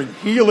 and to bring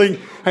healing,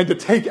 and to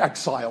take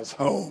exiles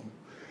home.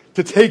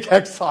 To take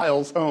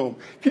exiles home.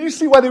 Can you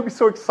see why they would be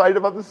so excited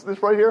about this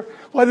right here?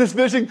 Why this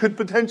vision could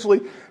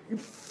potentially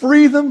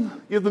free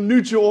them, give them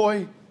new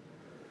joy.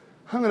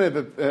 I'm going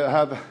to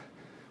have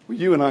what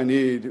you and I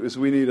need is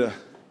we need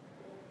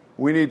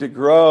We need to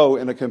grow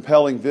in a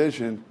compelling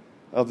vision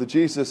of the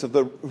Jesus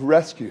who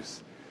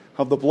rescues,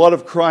 of the blood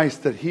of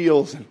Christ that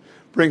heals and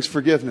brings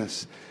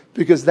forgiveness.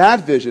 Because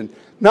that vision,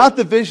 not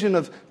the vision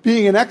of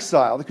being in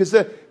exile, because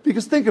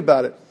think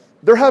about it,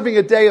 they're having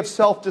a day of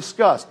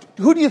self-disgust.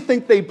 Who do you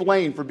think they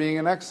blame for being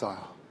in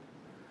exile?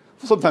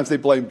 Sometimes they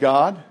blame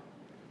God,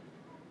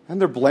 and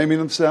they're blaming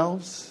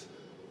themselves.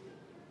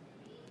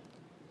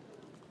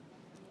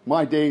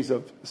 My days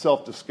of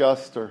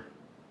self-disgust are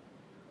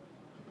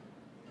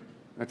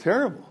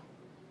terrible.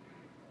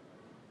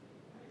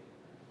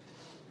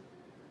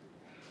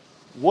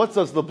 What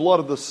does the blood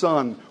of the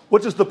Son,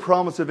 what does the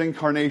promise of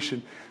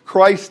incarnation?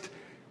 Christ,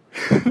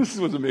 this is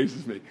what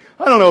amazes me.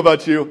 I don't know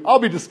about you. I'll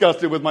be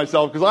disgusted with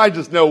myself because I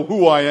just know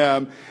who I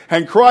am.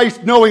 And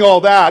Christ, knowing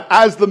all that,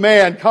 as the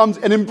man, comes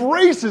and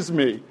embraces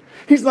me.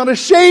 He's not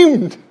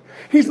ashamed.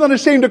 He's not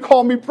ashamed to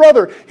call me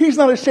brother. He's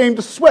not ashamed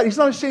to sweat. He's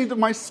not ashamed of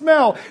my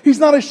smell. He's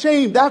not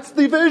ashamed. That's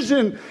the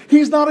vision.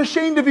 He's not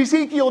ashamed of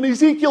Ezekiel, and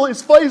Ezekiel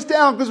is face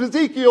down because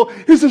Ezekiel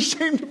is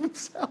ashamed of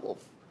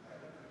himself.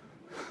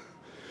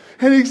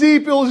 And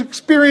Ezekiel is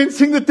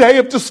experiencing the day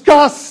of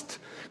disgust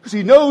because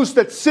he knows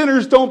that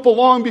sinners don't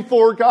belong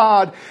before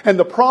God. And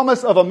the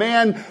promise of a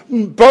man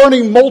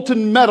burning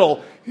molten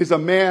metal is a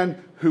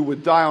man who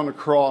would die on a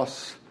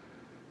cross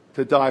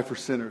to die for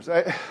sinners.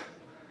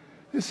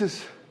 This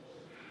is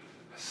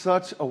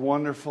such a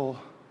wonderful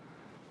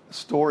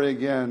story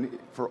again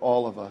for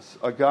all of us.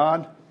 A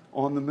God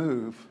on the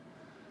move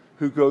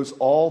who goes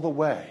all the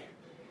way.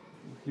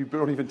 You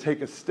don't even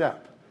take a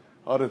step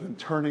other than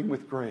turning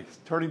with grace,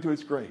 turning to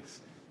his grace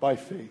by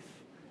faith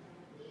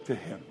to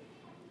him.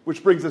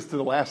 Which brings us to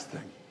the last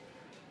thing.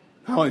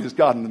 Not only is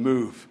God on the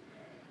move,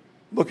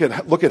 look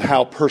at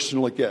how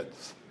personal it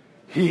gets.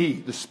 He,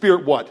 the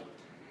Spirit, what?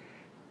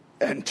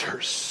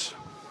 Enters.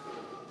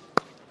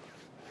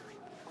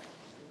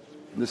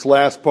 This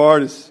last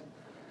part is,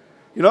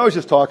 I was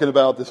just talking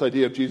about this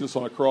idea of Jesus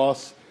on a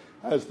cross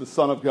as the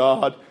Son of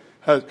God,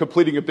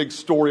 completing a big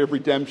story of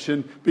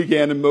redemption,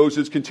 began in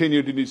Moses,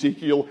 continued in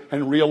Ezekiel,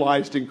 and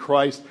realized in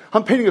Christ.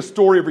 I'm painting a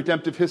story of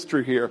redemptive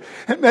history here.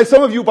 And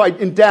some of you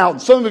in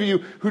doubt, some of you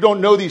who don't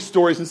know these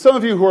stories, and some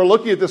of you who are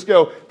looking at this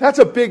go, that's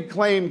a big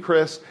claim,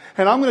 Chris.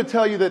 And I'm going to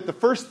tell you that the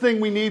first thing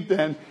we need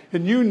then,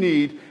 and you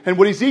need, and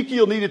what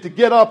Ezekiel needed to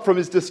get up from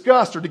his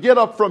disgust, or to get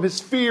up from his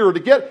fear, or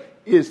to get,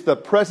 is the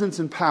presence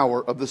and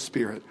power of the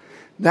Spirit.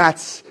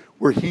 That's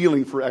where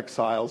healing for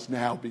exiles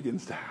now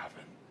begins to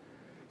happen.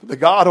 The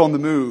God on the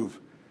move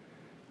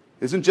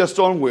isn't just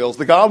on wheels.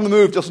 The God on the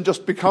move doesn't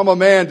just become a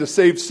man to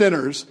save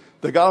sinners.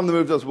 The God on the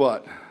move does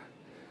what?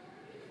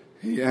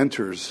 He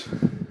enters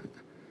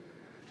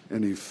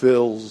and he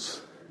fills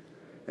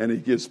and he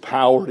gives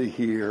power to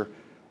hear,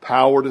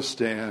 power to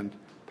stand,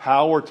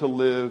 power to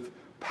live,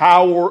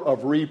 power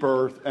of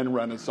rebirth and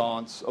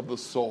renaissance of the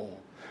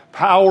soul,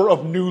 power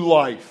of new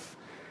life.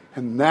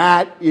 And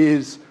that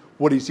is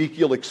what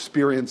Ezekiel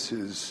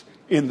experiences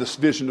in this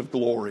vision of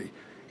glory.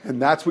 And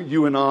that's what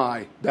you and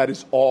I, that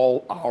is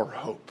all our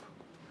hope.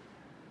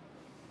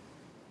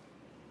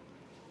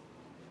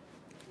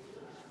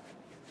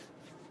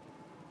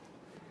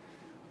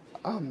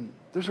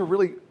 There's a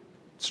really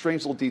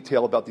strange little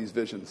detail about these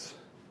visions.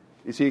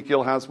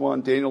 Ezekiel has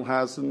one, Daniel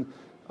has them,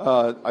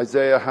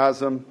 Isaiah has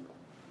them.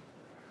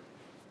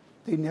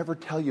 They never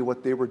tell you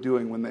what they were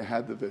doing when they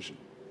had the vision.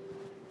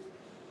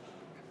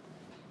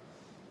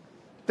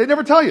 They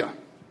never tell you.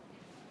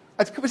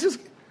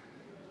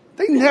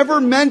 They never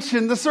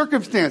mention the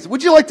circumstance.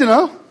 Would you like to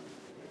know?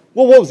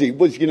 Well, what was he?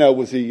 Was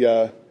he,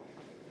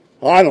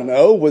 I don't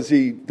know, was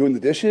he doing the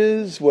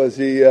dishes? Was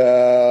he,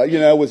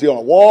 was he on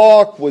a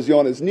walk? Was he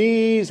on his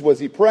knees? Was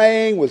he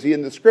praying? Was he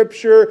in the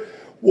scripture?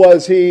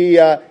 Was he,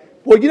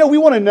 we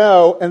want to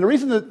know, and the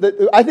reason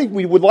that I think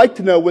we would like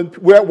to know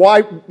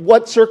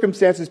what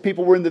circumstances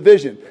people were in the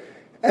vision.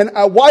 And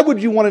why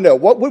would you want to know?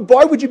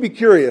 Why would you be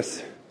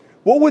curious?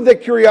 What would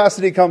that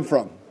curiosity come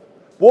from?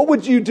 What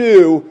would you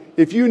do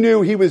if you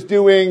knew he was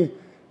doing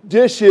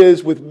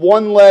dishes with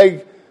one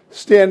leg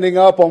standing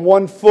up on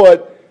one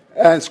foot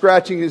and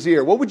scratching his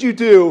ear? What would you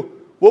do?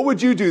 What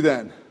would you do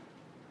then?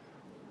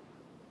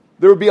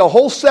 There would be a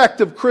whole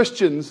sect of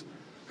Christians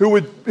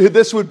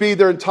this would be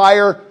their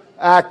entire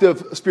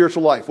active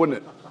spiritual life, wouldn't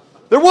it?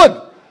 There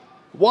would.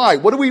 Why?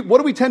 What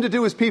do we tend to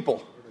do as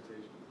people?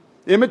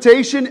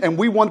 Imitation, and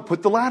we want to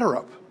put the ladder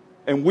up.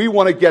 And we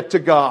want to get to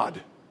God.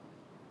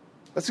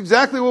 That's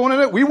exactly what we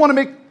want to do. We want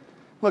to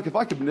look, if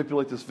I could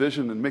manipulate this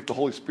vision and make the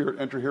Holy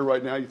Spirit enter here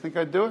right now, you think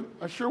I'd do it?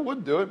 I sure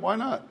would do it. Why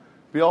not?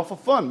 Be awful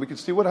fun. We can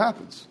see what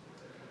happens.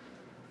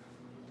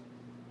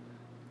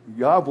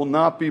 God will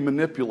not be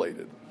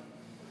manipulated.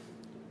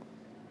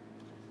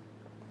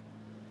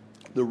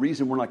 The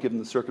reason we're not given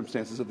the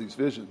circumstances of these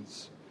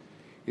visions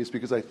is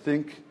because I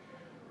think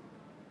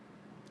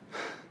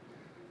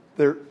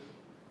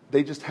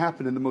they just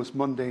happen in the most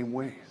mundane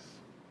ways.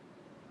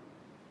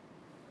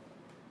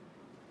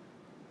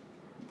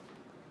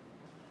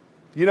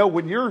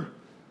 When you're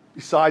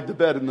beside the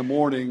bed in the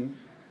morning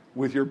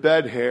with your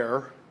bed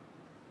hair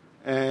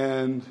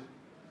and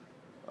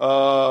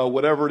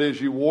whatever it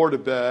is you wore to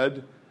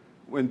bed,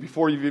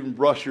 before you've even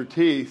brushed your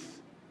teeth,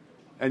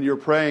 and you're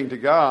praying to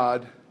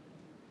God,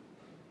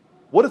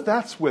 what if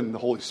that's when the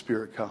Holy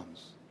Spirit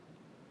comes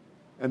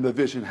and the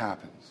vision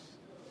happens?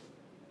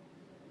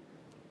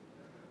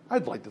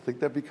 I'd like to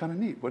think that'd be kind of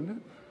neat, wouldn't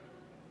it?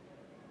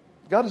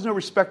 God is no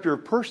respecter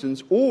of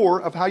persons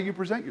or of how you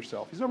present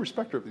yourself. He's no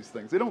respecter of these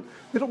things. They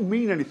don't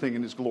mean anything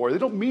in His glory. They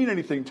don't mean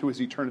anything to His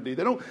eternity.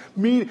 They don't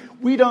mean,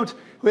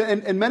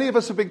 and many of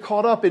us have been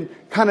caught up in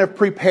kind of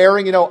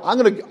preparing,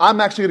 I'm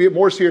actually going to get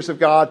more serious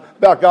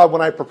about God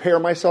when I prepare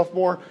myself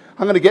more.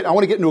 I want to get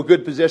into a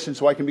good position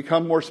so I can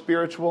become more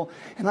spiritual.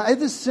 And I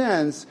have this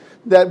sense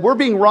that we're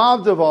being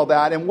robbed of all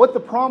that. And what the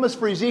promise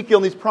for Ezekiel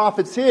and these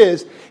prophets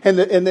is, and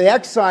the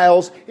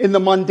exiles in the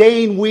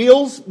mundane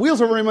wheels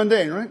are very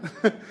mundane, right?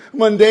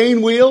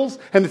 Mundane wheels.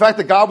 And the fact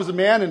that God was a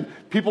man and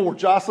people were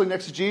jostling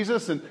next to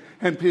Jesus. And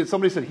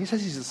somebody said, he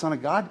says he's the Son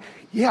of God.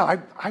 Yeah,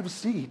 I would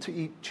see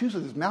he chews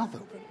with his mouth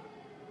open.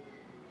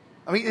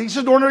 I mean, he's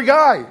just an ordinary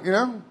guy,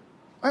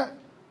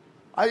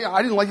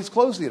 I didn't like his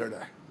clothes the other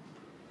day.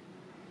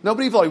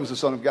 Nobody thought he was the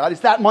Son of God.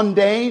 It's that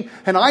mundane.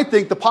 And I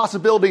think the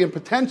possibility and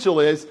potential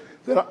is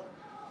that I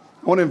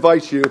want to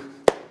invite you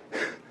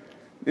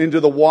into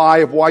the why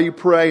of why you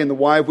pray and the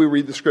why of we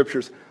read the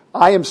Scriptures.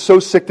 I am so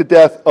sick to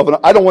death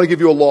I don't want to give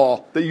you a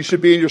law that you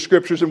should be in your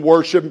Scriptures and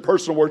worship and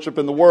personal worship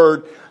in the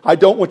Word. I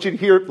don't want you to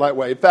hear it that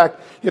way. In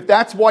fact, if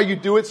that's why you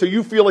do it, so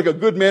you feel like a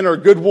good man or a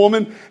good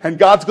woman and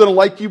God's going to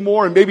like you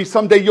more and maybe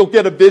someday you'll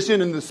get a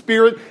vision in the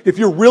Spirit, if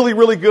you're really,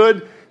 really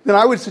good, then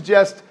I would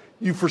suggest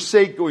you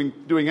forsake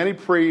doing any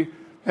prayer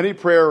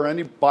or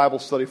any Bible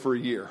study for a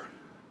year.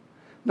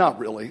 Not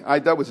really.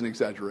 That was an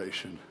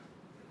exaggeration.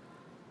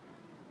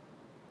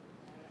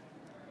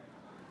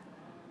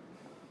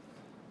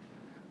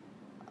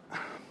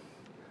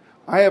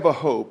 I have a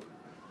hope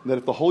that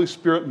if the Holy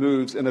Spirit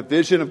moves and a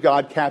vision of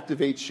God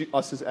captivates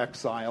us as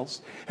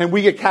exiles, and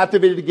we get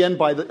captivated again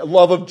by the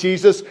love of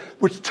Jesus,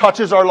 which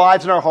touches our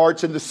lives and our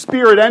hearts, and the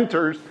Spirit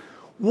enters,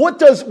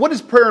 what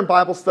is prayer and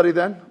Bible study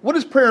then? What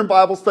is prayer and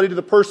Bible study to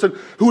the person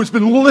who has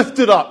been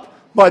lifted up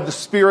by the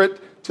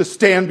Spirit to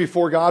stand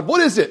before God?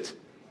 What is it?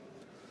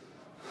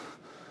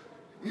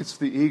 It's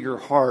the eager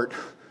heart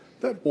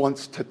that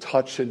wants to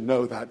touch and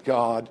know that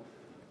God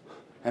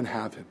and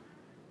have Him.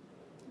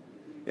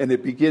 And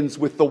it begins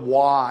with the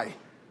why,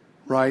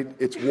 right?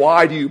 It's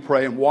why do you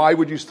pray and why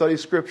would you study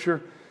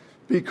Scripture?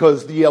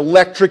 Because the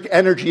electric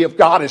energy of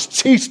God has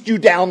chased you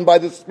down by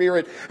the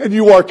Spirit, and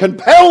you are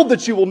compelled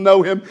that you will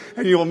know Him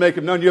and you will make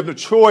Him known. You have no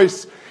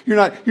choice. You're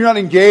not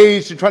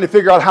engaged in trying to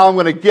figure out how I'm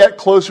going to get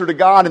closer to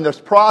God in this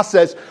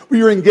process.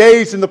 You're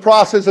engaged in the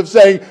process of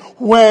saying,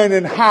 when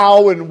and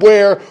how and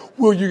where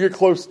will you get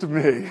close to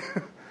me?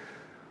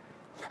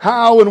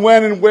 How and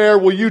when and where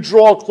will you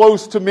draw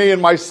close to me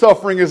in my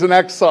suffering as an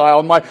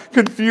exile, my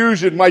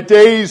confusion, my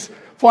days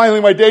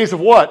of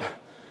what?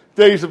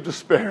 Days of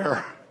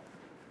despair.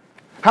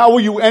 How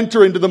will you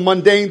enter into the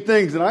mundane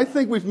things? And I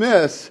think we've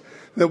missed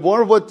that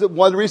one of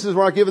the reasons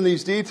we're not given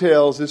these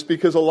details is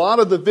because a lot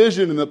of the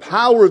vision and the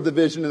power of the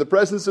vision and the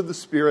presence of the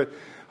Spirit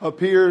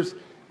appears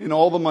in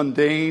all the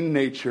mundane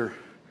nature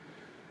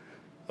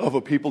of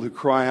a people who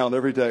cry out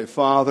every day,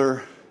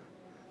 Father,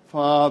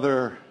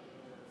 Father,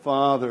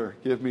 Father,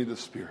 give me the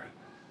Spirit.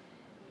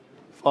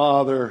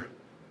 Father,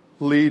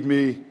 lead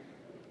me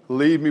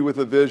with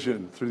a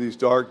vision through these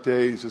dark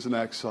days as an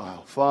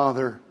exile.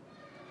 Father,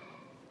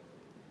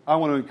 I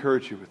want to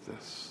encourage you with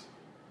this.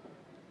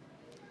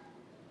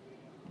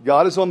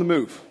 God is on the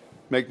move.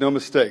 Make no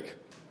mistake.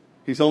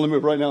 He's on the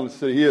move right now in the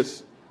city. He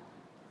is.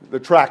 The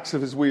tracks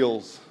of His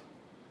wheels.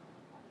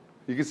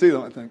 You can see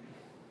them, I think.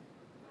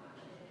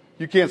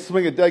 You can't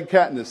swing a dead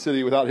cat in this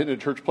city without hitting a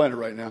church planter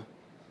right now.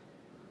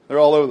 They're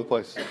all over the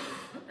place.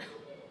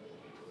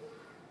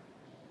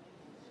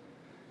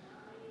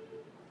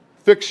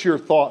 Fix your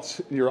thoughts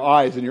and your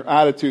eyes and your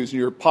attitudes and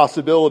your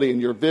possibility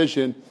and your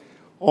vision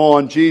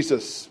on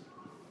Jesus.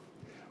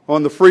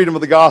 On the freedom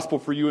of the gospel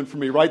for you and for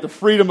me, right? The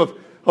freedom of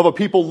a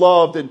people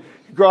loved. And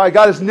God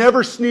has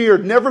never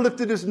sneered, never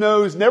lifted His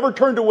nose, never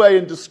turned away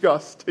in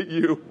disgust at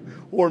you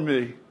or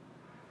me.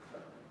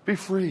 Be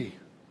free.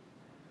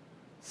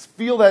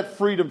 Feel that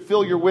freedom,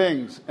 fill your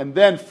wings. And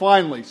then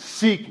finally,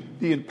 seek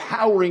the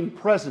empowering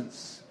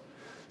presence.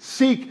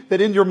 Seek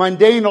that in your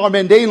mundane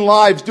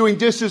lives, doing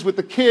dishes with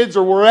the kids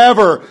or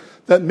wherever,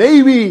 that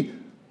maybe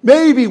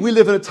we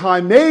live in a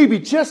time, maybe,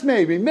 just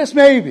maybe,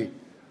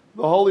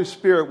 the Holy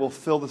Spirit will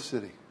fill the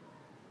city.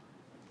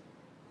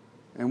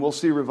 And we'll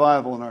see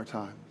revival in our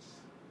times.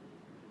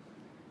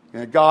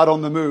 And God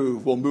on the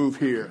move will move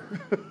here.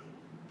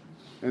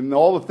 And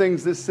all the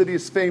things this city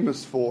is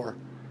famous for,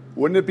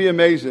 wouldn't it be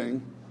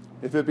amazing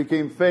if it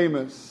became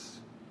famous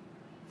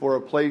for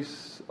a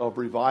place of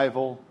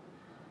revival,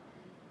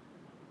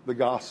 the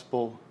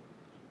gospel,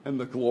 and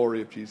the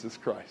glory of Jesus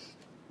Christ?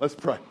 Let's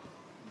pray.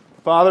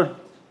 Father,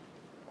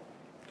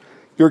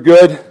 You're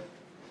good.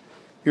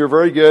 You're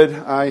very good.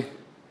 I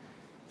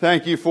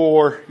thank You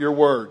for Your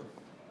word.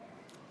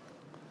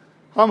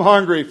 I'm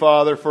hungry,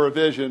 Father, for a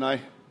vision.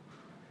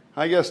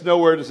 I guess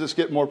nowhere does this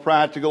get more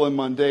practical and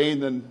mundane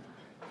than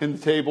in the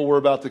table we're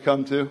about to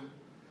come to,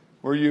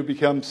 where you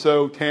become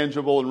so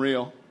tangible and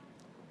real.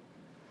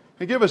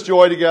 And give us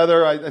joy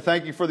together. I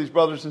thank you for these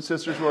brothers and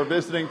sisters who are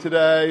visiting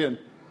today.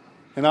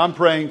 And I'm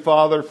praying,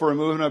 Father, for a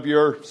movement of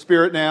your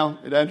Spirit now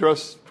at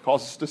Endros,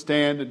 cause us to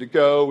stand and to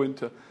go and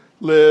to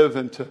live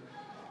and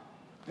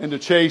to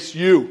chase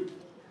you.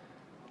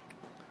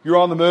 You're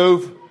on the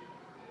move.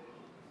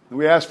 And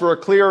we ask for a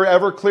clearer,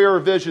 ever clearer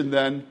vision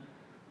then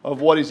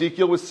of what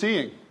Ezekiel was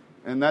seeing.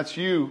 And that's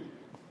you,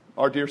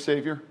 our dear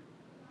Savior.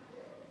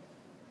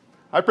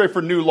 I pray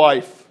for new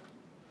life,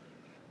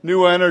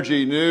 new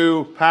energy,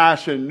 new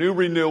passion, new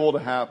renewal to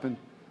happen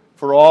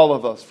for all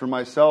of us, for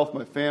myself,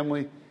 my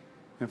family,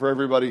 and for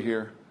everybody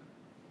here,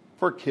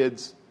 for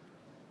kids.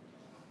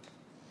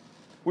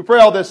 We pray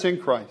all this in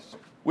Christ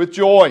with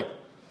joy.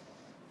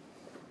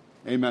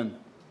 Amen.